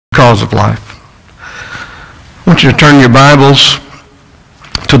cause of life. I want you to turn your Bibles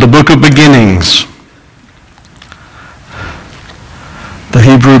to the book of beginnings, the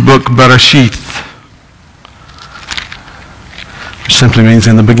Hebrew book Bereshith, which simply means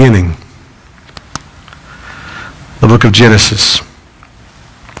in the beginning. The book of Genesis,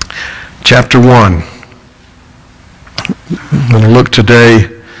 chapter 1. I'm going to look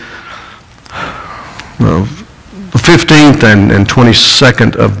today, the 15th and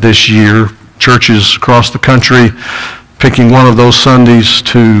 22nd of this year, churches across the country picking one of those Sundays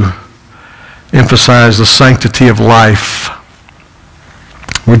to emphasize the sanctity of life.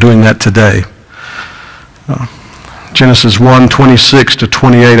 We're doing that today. Genesis 1, 26 to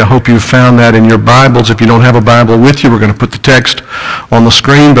 28. I hope you found that in your Bibles. If you don't have a Bible with you, we're going to put the text on the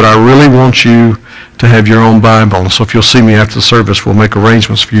screen, but I really want you to have your own Bible. So if you'll see me after the service, we'll make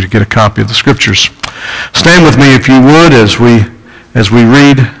arrangements for you to get a copy of the Scriptures. Stand with me, if you would, as we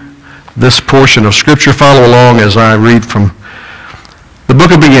read this portion of Scripture. Follow along as I read from the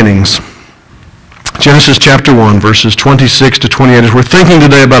book of beginnings. Genesis chapter 1, verses 26 to 28. As we're thinking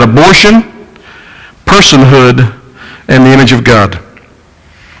today about abortion, personhood, and the image of God.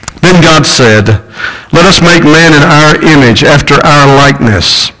 Then God said, "Let us make man in our image, after our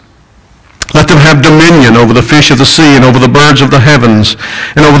likeness. Let them have dominion over the fish of the sea, and over the birds of the heavens,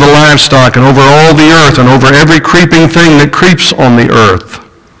 and over the livestock, and over all the earth, and over every creeping thing that creeps on the earth."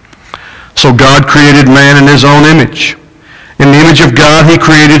 So God created man in his own image. In the image of God he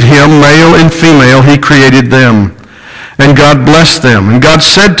created him, male and female he created them. And God blessed them. And God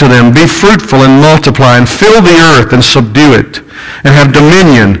said to them, "Be fruitful and multiply, and fill the earth and subdue it, and have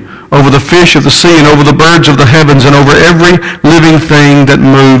dominion over the fish of the sea, and over the birds of the heavens, and over every living thing that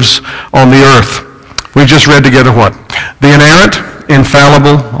moves on the earth." We just read together what? The inerrant,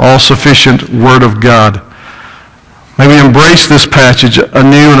 infallible, all-sufficient Word of God. May we embrace this passage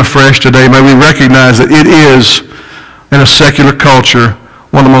anew and afresh today. May we recognize that it is, in a secular culture,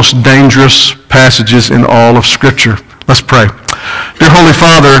 one of the most dangerous passages in all of Scripture. Let's pray. Dear Holy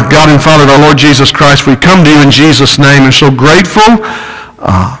Father, God and Father of our Lord Jesus Christ, we come to you in Jesus' name and so grateful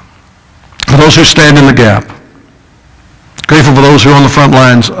for those who stand in the gap. Grateful for those who are on the front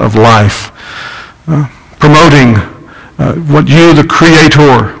lines of life, promoting what you, the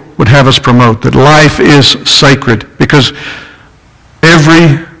Creator, would have us promote, that life is sacred, because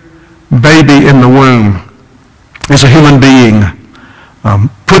every baby in the womb is a human being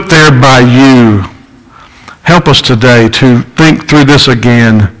put there by you. Help us today to think through this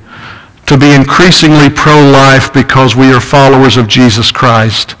again, to be increasingly pro-life because we are followers of Jesus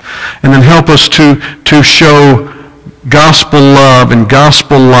Christ. And then help us to show gospel love and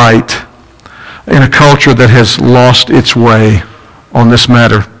gospel light in a culture that has lost its way on this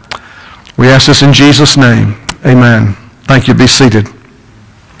matter. We ask this in Jesus' name. Amen. Thank you. Be seated.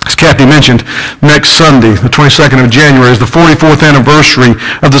 As Kathy mentioned, next Sunday, the 22nd of January, is the 44th anniversary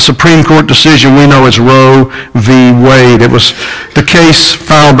of the Supreme Court decision we know as Roe v. Wade. It was the case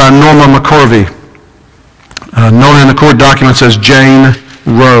filed by Norma McCorvey, known in the court documents as Jane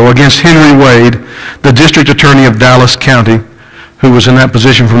Roe, against Henry Wade, the district attorney of Dallas County, who was in that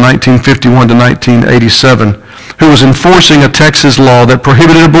position from 1951 to 1987, who was enforcing a Texas law that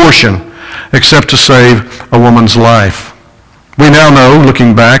prohibited abortion except to save a woman's life. We now know,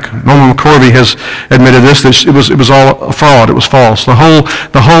 looking back, Norman McCorvey has admitted this, that it was all a fraud. It was false. The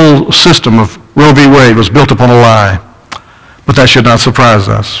whole system of Roe v. Wade was built upon a lie. But that should not surprise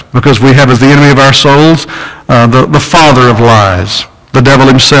us, because we have as the enemy of our souls the father of lies, the devil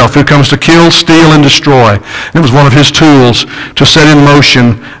himself, who comes to kill, steal, and destroy. And it was one of his tools to set in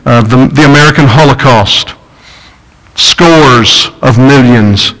motion the American Holocaust. Scores of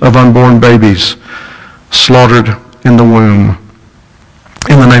millions of unborn babies slaughtered in the womb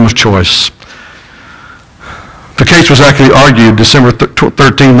in the name of choice. The case was actually argued December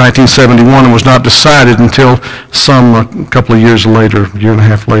 13, 1971, and was not decided until a couple of years later, a year and a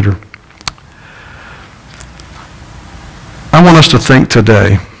half later. I want us to think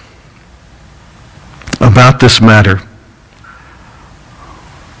today about this matter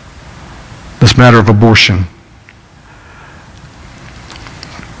of abortion.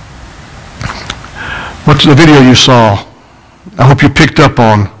 What's the video you saw? I hope you picked up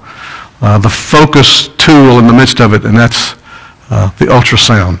on the focus tool in the midst of it, and that's the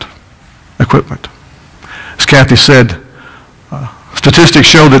ultrasound equipment. As Kathy said, statistics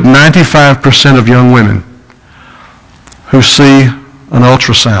show that 95% of young women who see an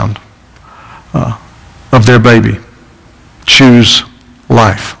ultrasound of their baby choose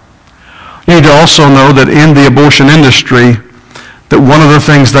life. You need to also know that in the abortion industry, that one of the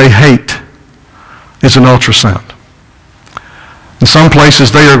things they hate is an ultrasound. In some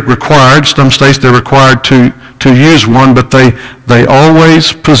places they are required, some states they're required to use one, but they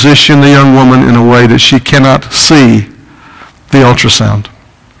always position the young woman in a way that she cannot see the ultrasound.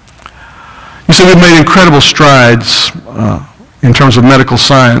 You see, we've made incredible strides in terms of medical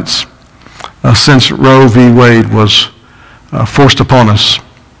science since Roe v. Wade was forced upon us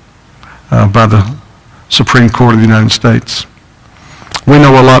by the Supreme Court of the United States. We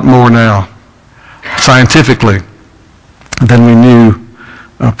know a lot more now, scientifically, than we knew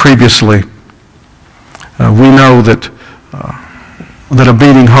previously. We know that a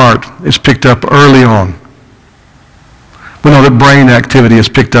beating heart is picked up early on. We know that brain activity is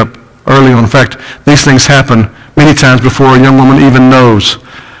picked up early on. In fact, these things happen many times before a young woman even knows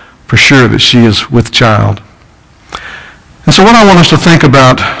for sure that she is with child. And so what I want us to think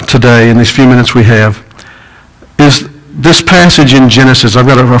about today in these few minutes we have is this passage in Genesis. I've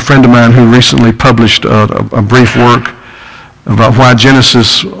got a friend of mine who recently published a brief work about why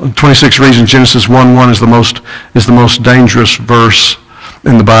Genesis, 26 reasons Genesis 1:1 is the most dangerous verse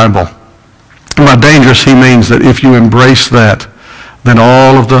in the Bible. And by dangerous, he means that if you embrace that, then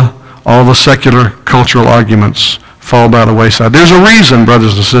all the secular cultural arguments fall by the wayside. There's a reason,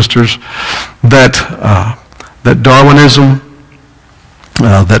 brothers and sisters, that Darwinism,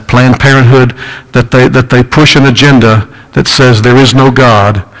 that Planned Parenthood, that they push an agenda that says there is no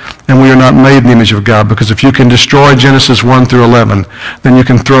God and we are not made in the image of God. Because if you can destroy Genesis 1 through 11, then you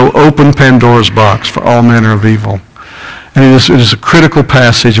can throw open Pandora's box for all manner of evil. And it is a critical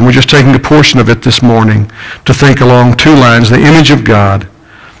passage, and we're just taking a portion of it this morning to think along two lines, the image of God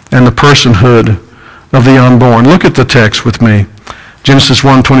and the personhood of the unborn. Look at the text with me. Genesis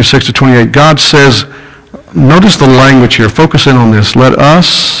 1, 26 to 28. God says, notice the language here. Focus in on this. Let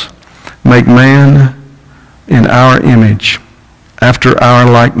us make man in our image, after our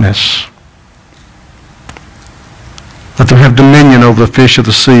likeness. Let them have dominion over the fish of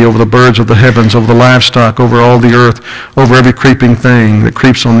the sea, over the birds of the heavens, over the livestock, over all the earth, over every creeping thing that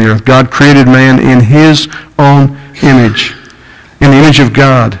creeps on the earth. God created man in his own image. In the image of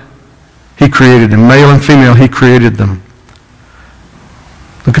God, he created them. Male and female, he created them.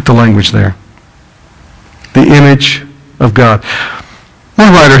 Look at the language there. The image of God.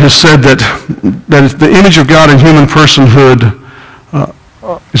 One writer has said that the image of God and human personhood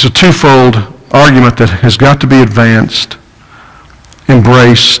is a twofold argument that has got to be advanced,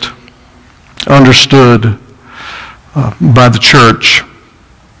 embraced, understood by the church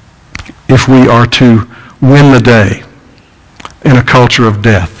if we are to win the day in a culture of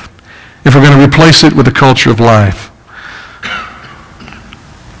death. If we're going to replace it with a culture of life.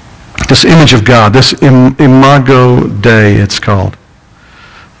 This image of God, this imago Dei it's called,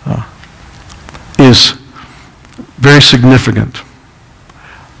 is very significant.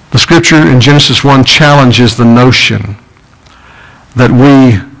 The scripture in Genesis 1 challenges the notion that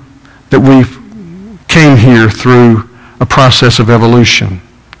we came here through a process of evolution.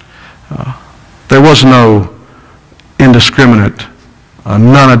 There was no indiscriminate,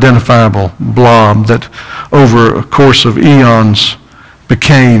 non-identifiable blob that over a course of eons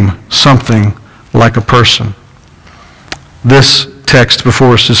became something like a person. This text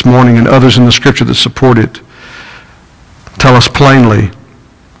before us this morning and others in the scripture that support it tell us plainly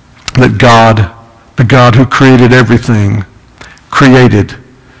that God, the God who created everything, created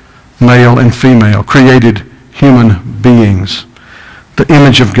male and female, created human beings, the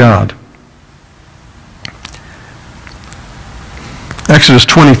image of God. Exodus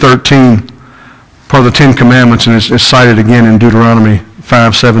 20:13, part of the Ten Commandments, and is cited again in Deuteronomy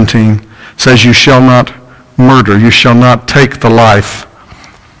 5:17, says, you shall not murder, you shall not take the life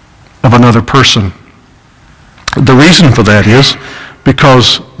of another person. The reason for that is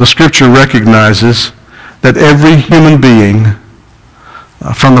because the scripture recognizes that every human being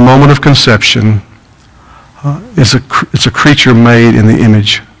from the moment of conception is a creature made in the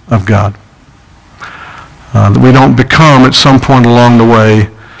image of God. That we don't become at some point along the way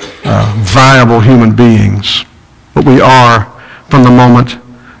viable human beings, but we are from the moment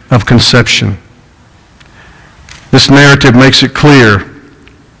of conception. This narrative makes it clear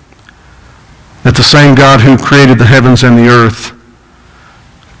that the same God who created the heavens and the earth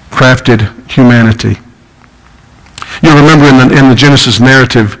crafted humanity. You remember in the Genesis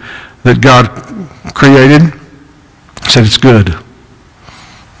narrative that God created, said it's good.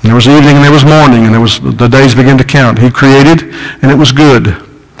 And there was evening and there was morning and the days began to count. He created and it was good.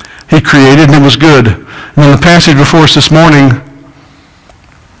 He created and it was good. And in the passage before us this morning,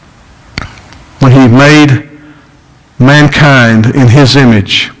 when he made mankind in his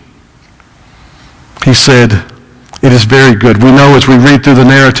image, he said, it is very good. We know as we read through the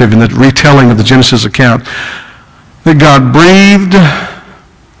narrative and the retelling of the Genesis account that God breathed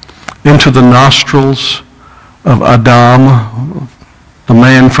into the nostrils of Adam, the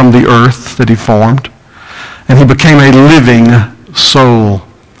man from the earth that he formed, and he became a living soul.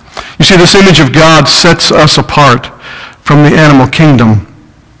 You see, this image of God sets us apart from the animal kingdom.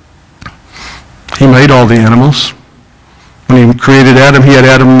 He made all the animals. When he created Adam, he had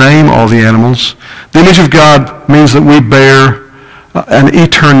Adam name all the animals. The image of God means that we bear an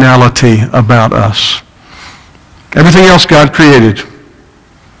eternality about us. Everything else God created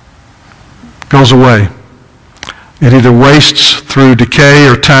goes away. It either wastes through decay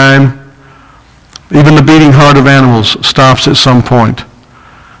or time. Even the beating heart of animals stops at some point.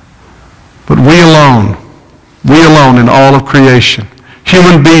 But we alone in all of creation,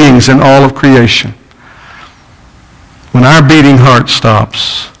 human beings in all of creation, when our beating heart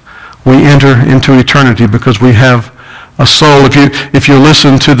stops, we enter into eternity because we have a soul. If you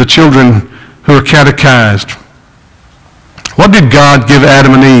listen to the children who are catechized, what did God give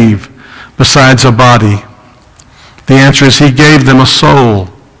Adam and Eve besides a body? The answer is he gave them a soul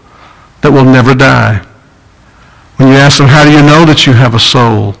that will never die. When you ask them, how do you know that you have a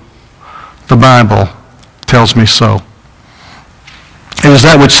soul? The Bible tells me so. It is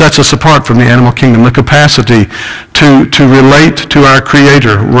that which sets us apart from the animal kingdom, the capacity to relate to our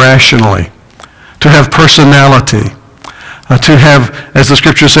Creator rationally, to have personality, to have, as the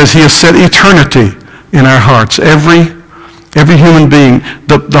Scripture says, he has set eternity in our hearts. Every human being,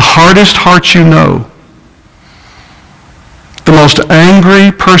 the hardest heart you know, the most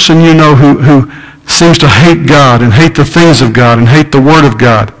angry person you know who seems to hate God and hate the things of God and hate the Word of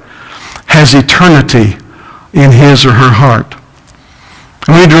God, has eternity in his or her heart.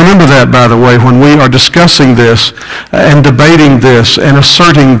 And we need to remember that, by the way, when we are discussing this and debating this and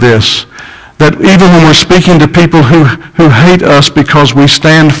asserting this, that even when we're speaking to people who hate us because we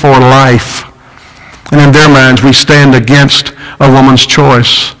stand for life, and in their minds we stand against a woman's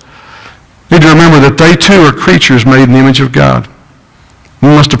choice, we need to remember that they too are creatures made in the image of God. We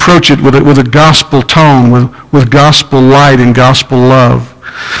must approach it with a gospel tone, with gospel light and gospel love,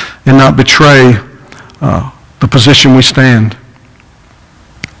 and not betray the position we stand.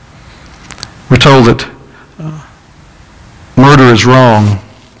 We're told that murder is wrong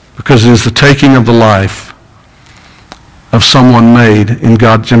because it is the taking of the life of someone made in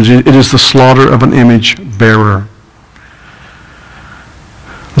God's image. It is the slaughter of an image bearer.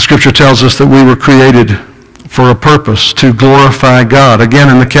 The Scripture tells us that we were created for a purpose, to glorify God. Again,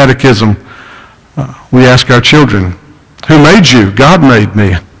 in the Catechism, we ask our children, who made you? God made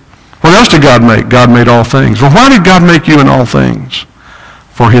me. What else did God make? God made all things. Well, why did God make you in all things?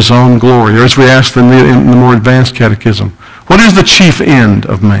 For his own glory. Or as we ask in the more advanced catechism, what is the chief end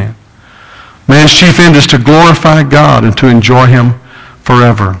of man? Man's chief end is to glorify God and to enjoy him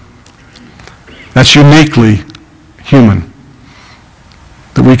forever. That's uniquely human,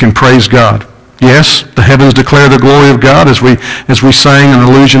 that we can praise God. Yes, the heavens declare the glory of God, as we sang an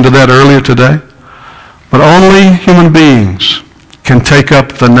allusion to that earlier today. But only human beings can take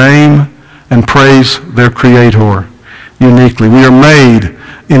up the name and praise their Creator uniquely. We are made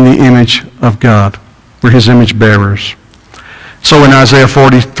in the image of God. We're his image bearers. So in Isaiah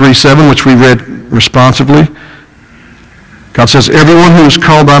 43:7, which we read responsively, God says, everyone who is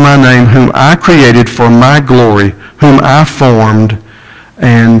called by my name, whom I created for my glory, whom I formed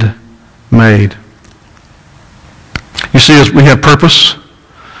and made. You see, as we have purpose,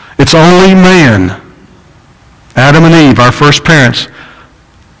 it's only man, Adam and Eve, our first parents,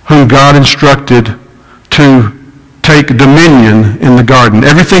 whom God instructed to take dominion in the garden.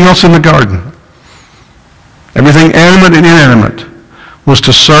 Everything else in the garden, everything animate and inanimate, was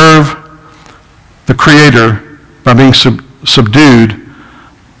to serve the Creator by being subdued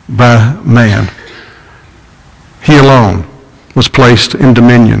by man. He alone was placed in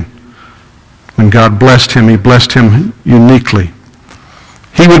dominion. When God blessed him, he blessed him uniquely.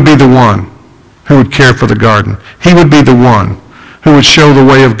 He would be the one who would care for the garden. He would be the one who would show the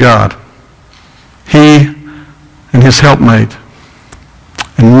way of God. He and his helpmate,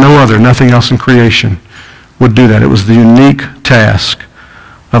 and no other, nothing else in creation, would do that. It was the unique task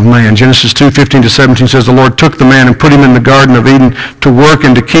of man. Genesis 2:15-17 says, the Lord took the man and put him in the Garden of Eden to work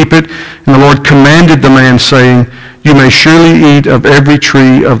and to keep it. And the Lord commanded the man, saying, you may surely eat of every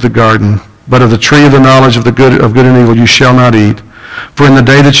tree of the garden, but of the tree of the knowledge of good and evil you shall not eat. For in the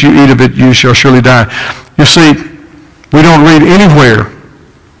day that you eat of it, you shall surely die. You see, we don't read anywhere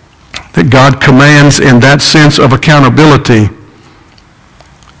that God commands in that sense of accountability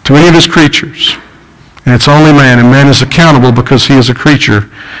to any of his creatures. And it's only man, and man is accountable because he is a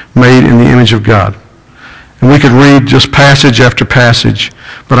creature made in the image of God. And we could read just passage after passage,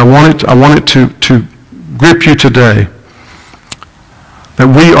 but I want it to grip you today, that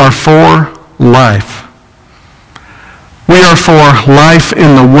we are for life. We are for life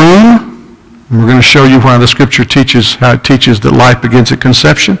in the womb. And we're going to show you why the Scripture teaches, how it teaches that life begins at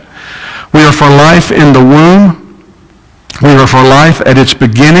conception. We are for life in the womb. We are for life at its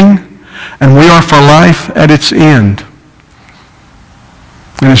beginning. And we are for life at its end.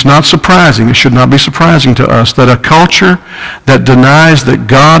 And it's not surprising, it should not be surprising to us, that a culture that denies that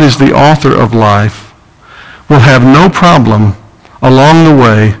God is the author of life will have no problem along the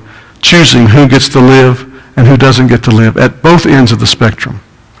way choosing who gets to live and who doesn't get to live at both ends of the spectrum.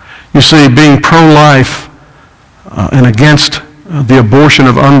 You see, being pro-life and against the abortion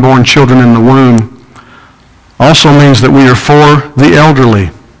of unborn children in the womb also means that we are for the elderly,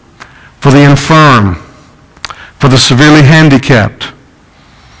 for the infirm, for the severely handicapped.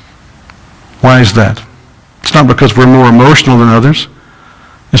 Why is that? It's not because we're more emotional than others.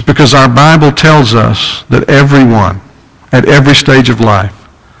 It's because our Bible tells us that everyone, at every stage of life,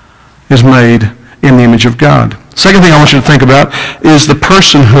 is made in the image of God. Second thing I want you to think about is the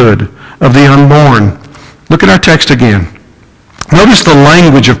personhood of the unborn. Look at our text again. Notice the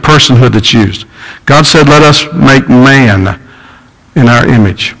language of personhood that's used. God said, let us make man in our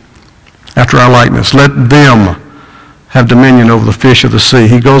image, after our likeness. Let them have dominion over the fish of the sea.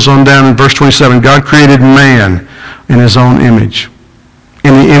 He goes on down in verse 27. God created man in his own image.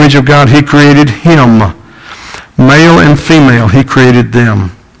 In the image of God, he created him. Male and female, he created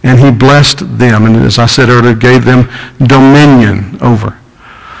them. And he blessed them. And as I said earlier, gave them dominion over.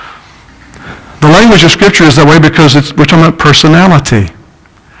 The language of Scripture is that way because we're talking about personality.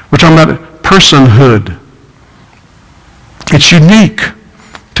 We're talking about personhood. It's unique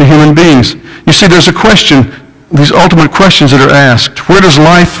to human beings. You see, there's a question, these ultimate questions that are asked. Where does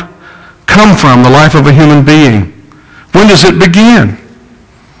life come from, the life of a human being? When does it begin?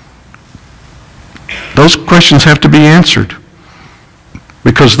 Those questions have to be answered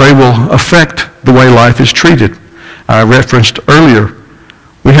because they will affect the way life is treated. I referenced earlier,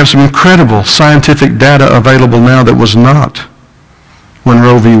 we have some incredible scientific data available now that was not when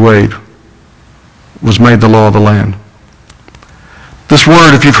Roe v. Wade was made the law of the land. This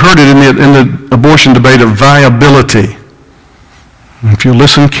word, if you've heard it in the abortion debate, of viability, if you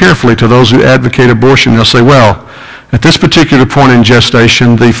listen carefully to those who advocate abortion, they'll say, well, at this particular point in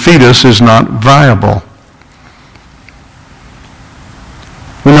gestation, the fetus is not viable.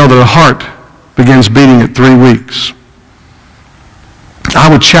 We know that a heart begins beating at 3 weeks. I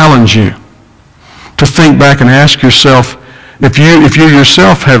would challenge you to think back and ask yourself, if you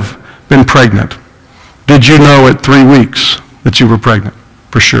yourself have been pregnant, did you know at 3 weeks that you were pregnant?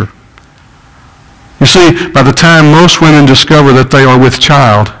 For sure. You see, by the time most women discover that they are with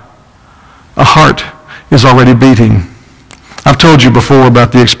child, a heart is already beating. I've told you before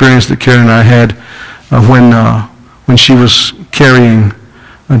about the experience that Karen and I had when she was carrying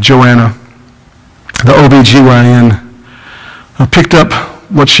Joanna. The OBGYN picked up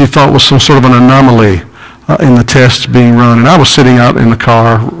what she thought was some sort of an anomaly in the tests being run. And I was sitting out in the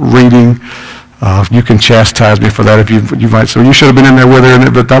car reading. You can chastise me for that if you might say, you should have been in there with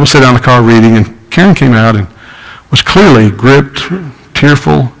her. But I was sitting out in the car reading, and Karen came out and was clearly gripped,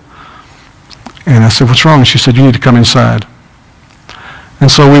 tearful. And I said, what's wrong? And she said, you need to come inside.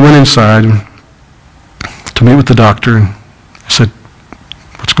 And so we went inside to meet with the doctor, and I said,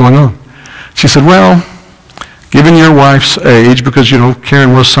 what's going on? She said, well, given your wife's age, because,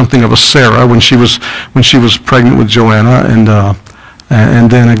 Karen was something of a Sarah when she was pregnant with Joanna and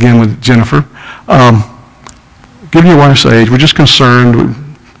then again with Jennifer. Given your wife's age, we're just concerned.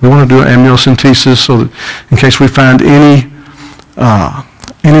 We want to do an amniocentesis so that in case we find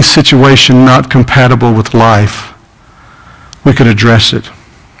any situation not compatible with life, we could address it.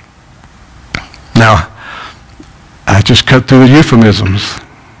 Now, I just cut through the euphemisms.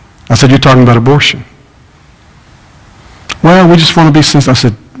 I said, you're talking about abortion. Well, we just want to be sincere. I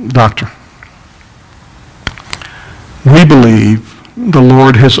said, doctor, we believe the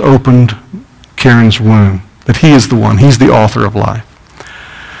Lord has opened Karen's womb, that he is the one, he's the author of life.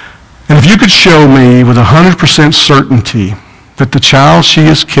 And if you could show me with 100% certainty that the child she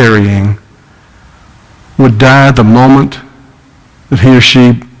is carrying would die the moment that he or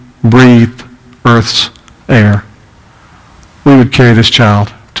she breathed earth's air, we would carry this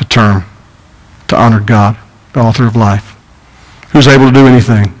child to term, to honor God, the author of life, who's able to do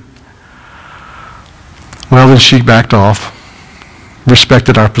anything. Well, then she backed off,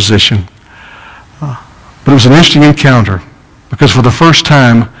 respected our position. But it was an interesting encounter because for the first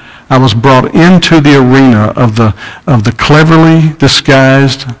time I was brought into the arena of the cleverly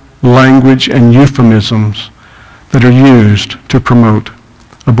disguised language and euphemisms that are used to promote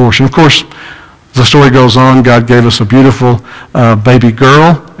abortion. Of course, As the story goes on, God gave us a beautiful baby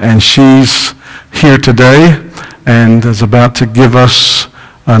girl, and she's here today and is about to give us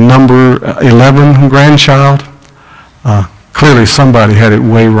a number 11 grandchild. Clearly somebody had it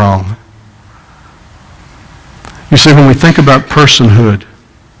way wrong. You see, when we think about personhood,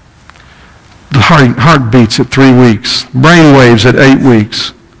 the heart beats at 3 weeks, brain waves at 8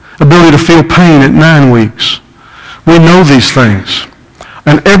 weeks, ability to feel pain at 9 weeks. We know these things.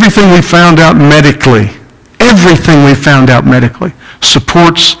 And everything we found out medically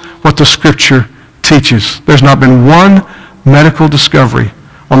supports what the Scripture teaches. There's not been one medical discovery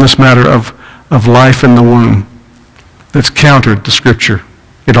on this matter of life in the womb that's countered the Scripture.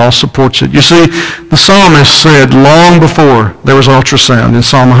 It all supports it. You see, the psalmist said long before there was ultrasound in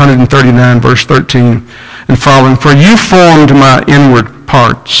Psalm 139, verse 13 and following, "For you formed my inward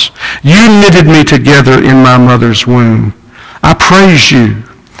parts. You knitted me together in my mother's womb. I praise you,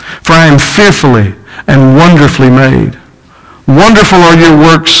 for I am fearfully and wonderfully made. Wonderful are your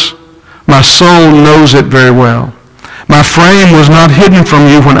works. My soul knows it very well. My frame was not hidden from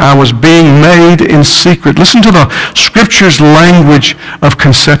you when I was being made in secret." Listen to the Scripture's language of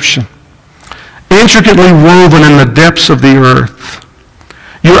conception. "Intricately woven in the depths of the earth.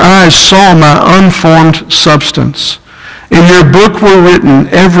 Your eyes saw my unformed substance. In your book were written,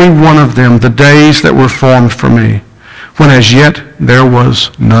 every one of them, the days that were formed for me, when as yet there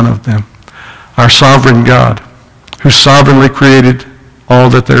was none of them." Our sovereign God, who sovereignly created all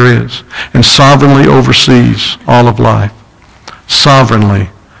that there is and sovereignly oversees all of life, sovereignly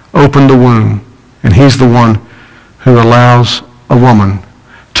opened the womb, and he's the one who allows a woman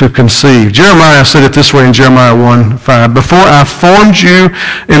to conceive. Jeremiah said it this way in Jeremiah 1:5, "Before I formed you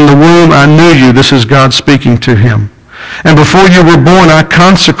in the womb, I knew you." This is God speaking to him. "And before you were born, I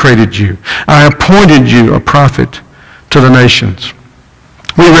consecrated you. I appointed you a prophet to the nations."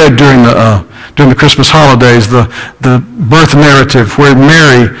 We read during the Christmas holidays the birth narrative where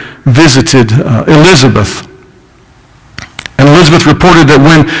Mary visited Elizabeth. And Elizabeth reported that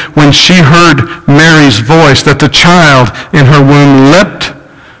when she heard Mary's voice, that the child in her womb leapt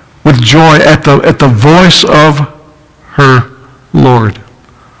with joy at the voice of her Lord.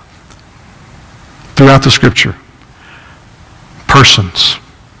 Throughout the Scripture, persons.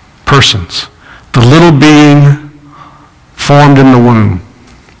 The little being formed in the womb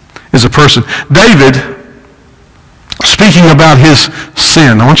is a person. David, speaking about his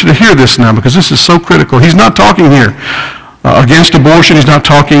sin, I want you to hear this now because this is so critical. He's not talking here against abortion. He's not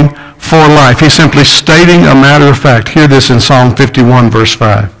talking for life. He's simply stating a matter of fact. Hear this in Psalm 51, verse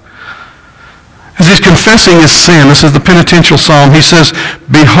 5. As he's confessing his sin, this is the penitential psalm, he says,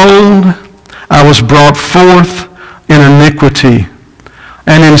 "Behold, I was brought forth in iniquity,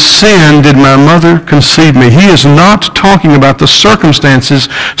 and in sin did my mother conceive me." He is not talking about the circumstances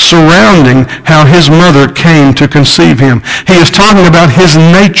surrounding how his mother came to conceive him. He is talking about his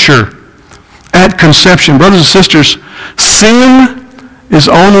nature at conception. Brothers and sisters, sin is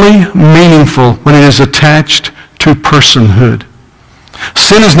only meaningful when it is attached to personhood.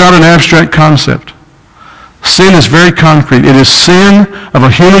 Sin is not an abstract concept. Sin is very concrete. It is sin of a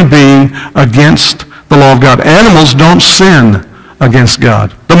human being against the law of God. Animals don't sin against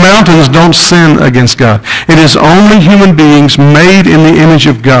God. The mountains don't sin against God. It is only human beings made in the image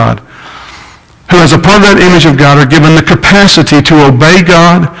of God who, as a part of that image of God, are given the capacity to obey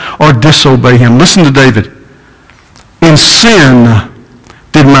God or disobey him. Listen to David. "In sin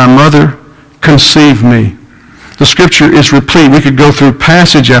did my mother conceive me." The Scripture is replete. We could go through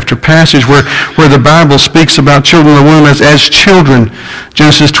passage after passage where the Bible speaks about children in the womb as children.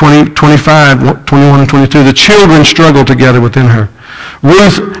 Genesis 25, 21 and 22. The children struggle together within her.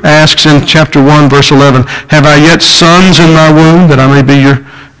 Ruth asks in chapter 1, verse 11, "Have I yet sons in my womb that I may be your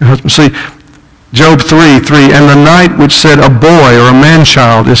husband?" See, Job 3:3, "And the night which said a boy or a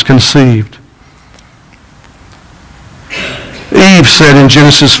man-child is conceived." Eve said in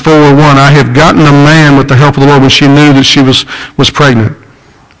Genesis 4:1, "I have gotten a man with the help of the Lord," when she knew that she was pregnant.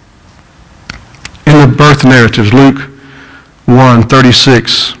 In the birth narratives, Luke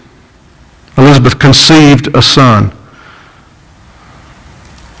 1:36, Elizabeth conceived a son.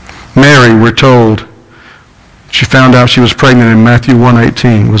 Mary, we're told, she found out she was pregnant in Matthew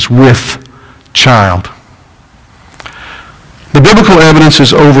 1:18, was with child. The biblical evidence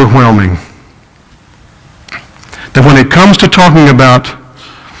is overwhelming that when it comes to talking about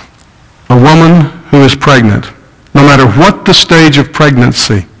a woman who is pregnant, no matter what the stage of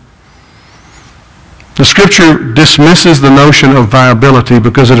pregnancy, the Scripture dismisses the notion of viability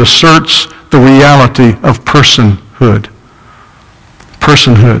because it asserts the reality of personhood.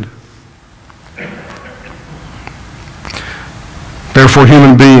 Personhood. Therefore,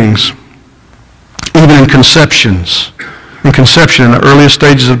 human beings even in conceptions, in the earliest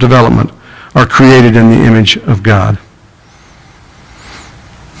stages of development, are created in the image of God.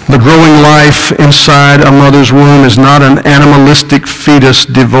 The growing life inside a mother's womb is not an animalistic fetus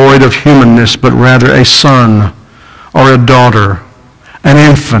devoid of humanness, but rather a son or a daughter, an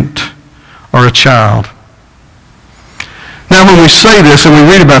infant or a child. Now, when we say this and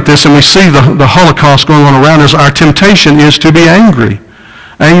we read about this and we see the Holocaust going on around us, our temptation is to be angry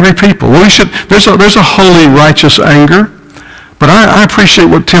people. There's a holy, righteous anger, but I appreciate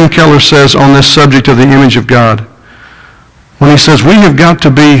what Tim Keller says on this subject of the image of God. When he says we have got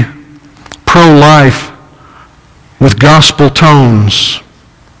to be pro-life with gospel tones.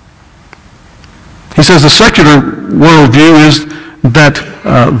 He says the secular worldview is that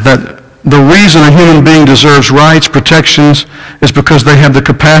the reason a human being deserves rights, protections, is because they have the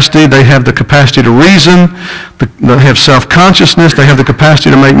capacity to reason, they have self-consciousness, they have the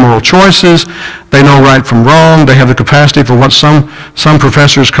capacity to make moral choices, they know right from wrong, they have the capacity for what some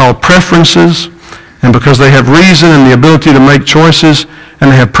professors call preferences, and because they have reason and the ability to make choices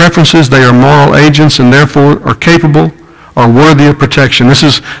and they have preferences, they are moral agents and therefore are capable or worthy of protection. This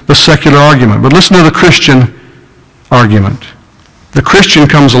is the secular argument. But listen to the Christian argument. The Christian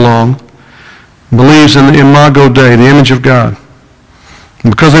comes along, believes in the imago Dei, the image of God. And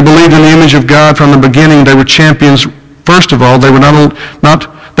because they believed in the image of God from the beginning, they were champions. First of all, they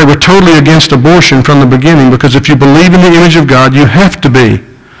were totally against abortion from the beginning, because if you believe in the image of God, you have to be.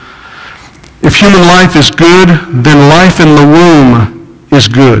 If human life is good, then life in the womb is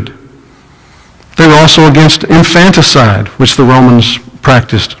good. They were also against infanticide, which the Romans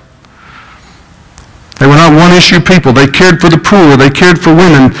practiced. They were not one-issue people. They cared for the poor. They cared for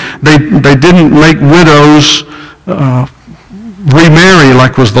women. They didn't make widows remarry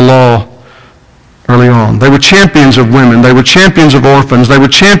like was the law early on. They were champions of women. They were champions of orphans. They were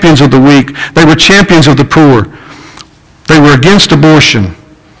champions of the weak. They were champions of the poor. They were against abortion.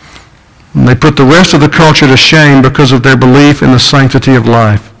 And they put the rest of the culture to shame because of their belief in the sanctity of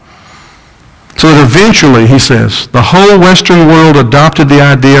life. So that eventually, he says, the whole Western world adopted the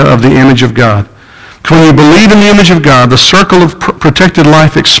idea of the image of God. When you believe in the image of God, the circle of protected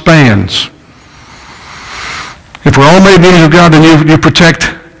life expands. If we're all made in the image of God, then you protect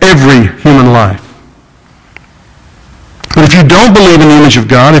every human life. But if you don't believe in the image of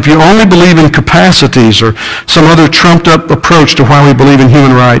God, if you only believe in capacities or some other trumped-up approach to why we believe in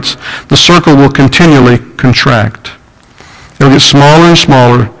human rights, the circle will continually contract. It'll get smaller and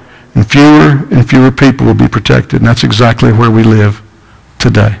smaller, and fewer people will be protected. And that's exactly where we live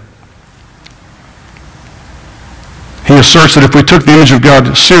today. He asserts that if we took the image of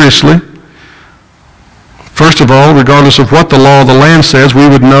God seriously, first of all, regardless of what the law of the land says, we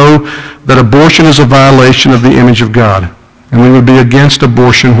would know that abortion is a violation of the image of God. And we would be against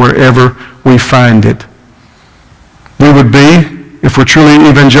abortion wherever we find it. We would be, if we're truly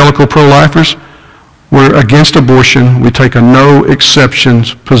evangelical pro-lifers, we're against abortion. We take a no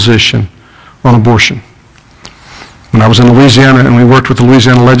exceptions position on abortion. When I was in Louisiana and we worked with the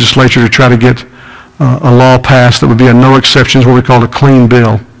Louisiana legislature to try to get a law passed that would be a no exceptions, what we called a clean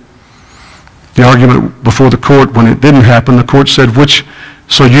bill. The argument before the court, when it didn't happen, the court said,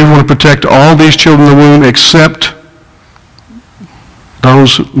 so you want to protect all these children in the womb except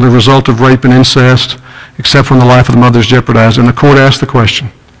those the result of rape and incest, except when the life of the mother is jeopardized. And the court asked the question,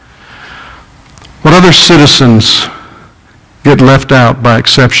 what other citizens get left out by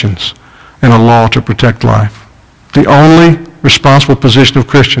exceptions in a law to protect life? The only responsible position of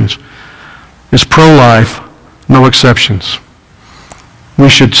Christians is pro-life, no exceptions. We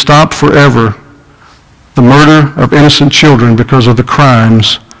should stop forever the murder of innocent children because of the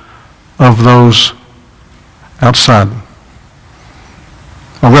crimes of those outside them.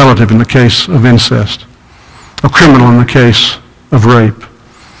 A relative in the case of incest, a criminal in the case of rape.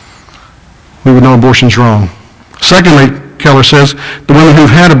 We would know abortion's wrong. Secondly, Keller says, the women who've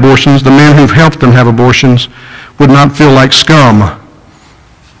had abortions, the men who've helped them have abortions, would not feel like scum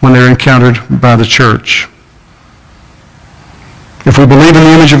when they're encountered by the church. If we believe in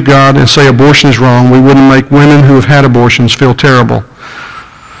the image of God and say abortion is wrong, we wouldn't make women who have had abortions feel terrible.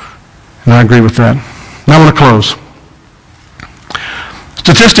 And I agree with that. Now I want to close.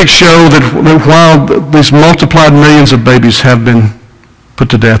 Statistics show that while these multiplied millions of babies have been put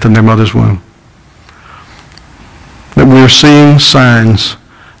to death in their mother's womb, that we are seeing signs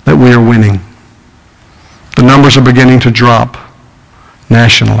that we are winning. The numbers are beginning to drop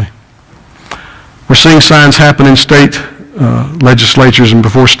nationally. We're seeing signs happen in state legislatures and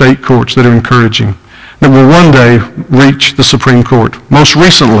before state courts that are encouraging, that will one day reach the Supreme Court. Most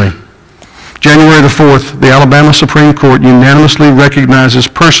recently, January the 4th, the Alabama Supreme Court unanimously recognizes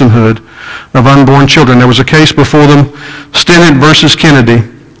personhood of unborn children. There was a case before them, Stinnett versus Kennedy,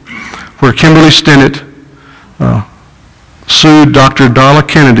 where Kimberly Stinnett sued Dr. Darla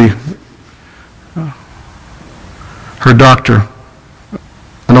Kennedy, her doctor,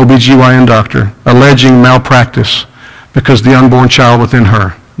 an OBGYN doctor, alleging malpractice because the unborn child within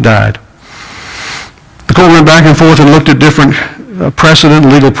her died. The court went back and forth and looked at different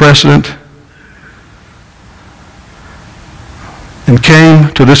legal precedent, and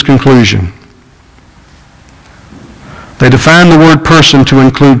came to this conclusion. They defined the word person to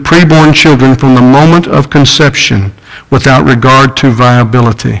include preborn children from the moment of conception without regard to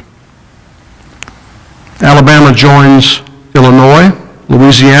viability. Alabama joins Illinois,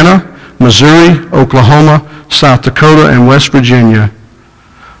 Louisiana, Missouri, Oklahoma, South Dakota, and West Virginia,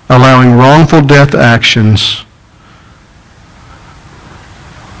 allowing wrongful death actions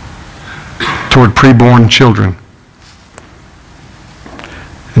toward preborn children.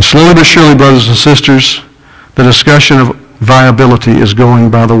 And slowly but surely, brothers and sisters, the discussion of viability is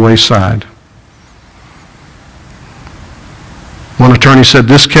going by the wayside. One attorney said,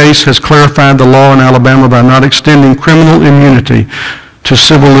 this case has clarified the law in Alabama by not extending criminal immunity to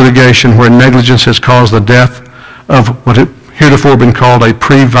civil litigation where negligence has caused the death of what had heretofore been called a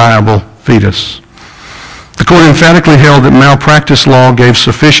pre-viable fetus. The court emphatically held that malpractice law gave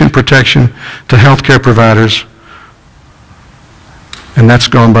sufficient protection to healthcare providers, and that's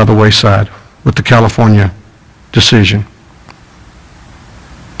gone by the wayside with the California decision.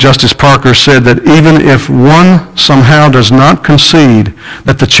 Justice Parker said that even if one somehow does not concede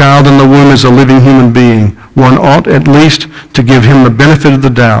that the child in the womb is a living human being, one ought at least to give him the benefit of the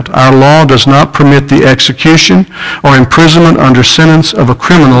doubt. Our law does not permit the execution or imprisonment under sentence of a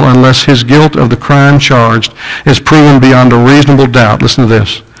criminal unless his guilt of the crime charged is proven beyond a reasonable doubt. Listen to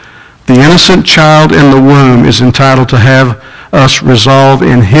this. The innocent child in the womb is entitled to have us resolve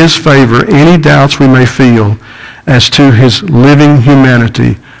in his favor any doubts we may feel as to his living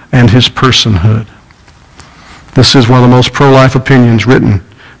humanity and his personhood. This is one of the most pro-life opinions written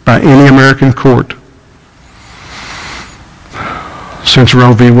by any American court since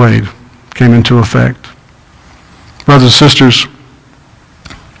Roe v. Wade came into effect. Brothers and sisters,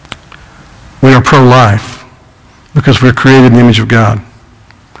 we are pro-life because we're created in the image of God.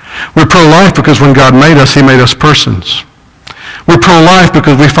 We're pro-life because when God made us, he made us persons. We're pro-life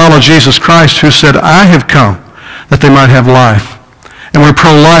because we follow Jesus Christ, who said, I have come that they might have life. And we're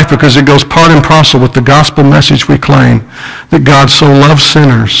pro-life because it goes part and parcel with the gospel message we claim, that God so loved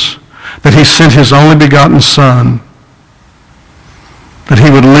sinners that he sent his only begotten Son, that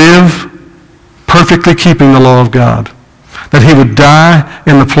he would live perfectly keeping the law of God, that he would die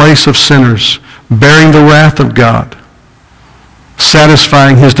in the place of sinners, bearing the wrath of God,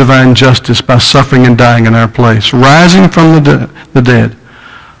 satisfying his divine justice by suffering and dying in our place, rising from the dead,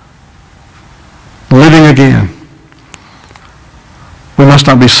 living again. We must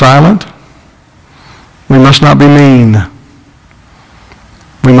not be silent. We must not be mean.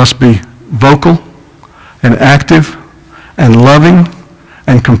 We must be vocal and active and loving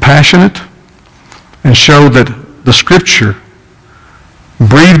and compassionate and show that the Scripture,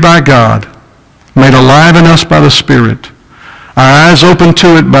 breathed by God, made alive in us by the Spirit, our eyes open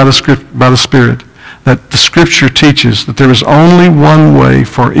to it by the Spirit, that the Scripture teaches that there is only one way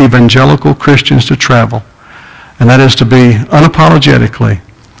for evangelical Christians to travel, and that is to be unapologetically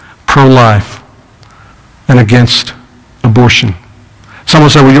pro-life and against abortion.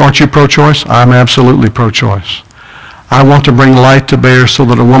 Someone say, well, aren't you pro-choice? I'm absolutely pro-choice. I want to bring light to bear so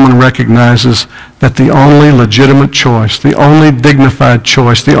that a woman recognizes that the only legitimate choice, the only dignified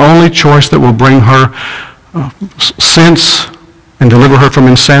choice, the only choice that will bring her sense and deliver her from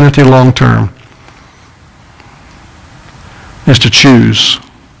insanity long term is to choose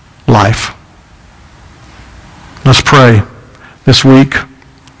life. Let's pray this week.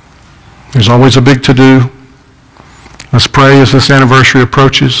 There's always a big to-do. Let's pray as this anniversary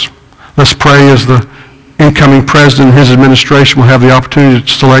approaches. Let's pray as the incoming president and his administration will have the opportunity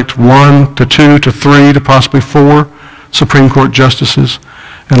to select 1 to 2 to 3 to possibly 4 Supreme Court justices.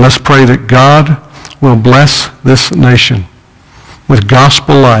 And let's pray that God will bless this nation with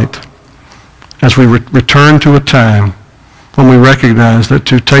gospel light as we return to a time when we recognize that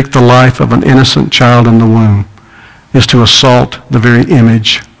to take the life of an innocent child in the womb is to assault the very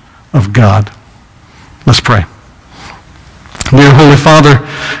image of God. Let's pray. Dear Holy Father,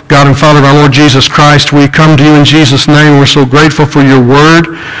 God and Father of our Lord Jesus Christ, we come to you in Jesus' name. We're so grateful for your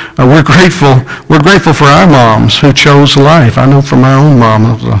word. We're grateful for our moms who chose life. I know for my own mom,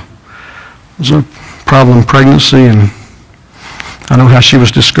 it was a problem pregnancy, and I know how she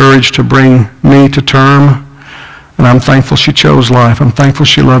was discouraged to bring me to term. And I'm thankful she chose life. I'm thankful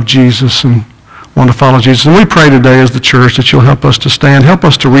she loved Jesus and wanted to follow Jesus. And we pray today as the church that you'll help us to stand, help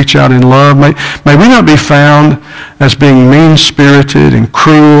us to reach out in love. May we not be found as being mean-spirited and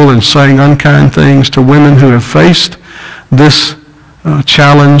cruel and saying unkind things to women who have faced this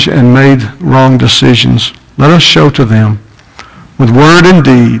challenge and made wrong decisions. Let us show to them with word and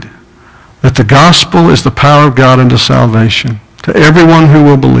deed that the gospel is the power of God unto salvation to everyone who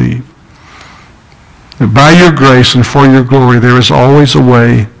will believe. That by your grace and for your glory, there is always a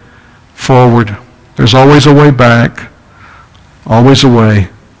way forward. There's always a way back, always a way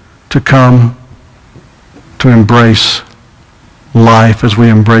to come to embrace life as we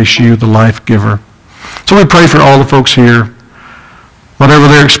embrace you, the life giver. So we pray for all the folks here, whatever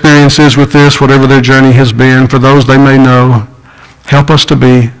their experience is with this, whatever their journey has been, for those they may know, help us to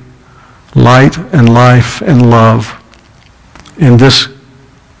be light and life and love in this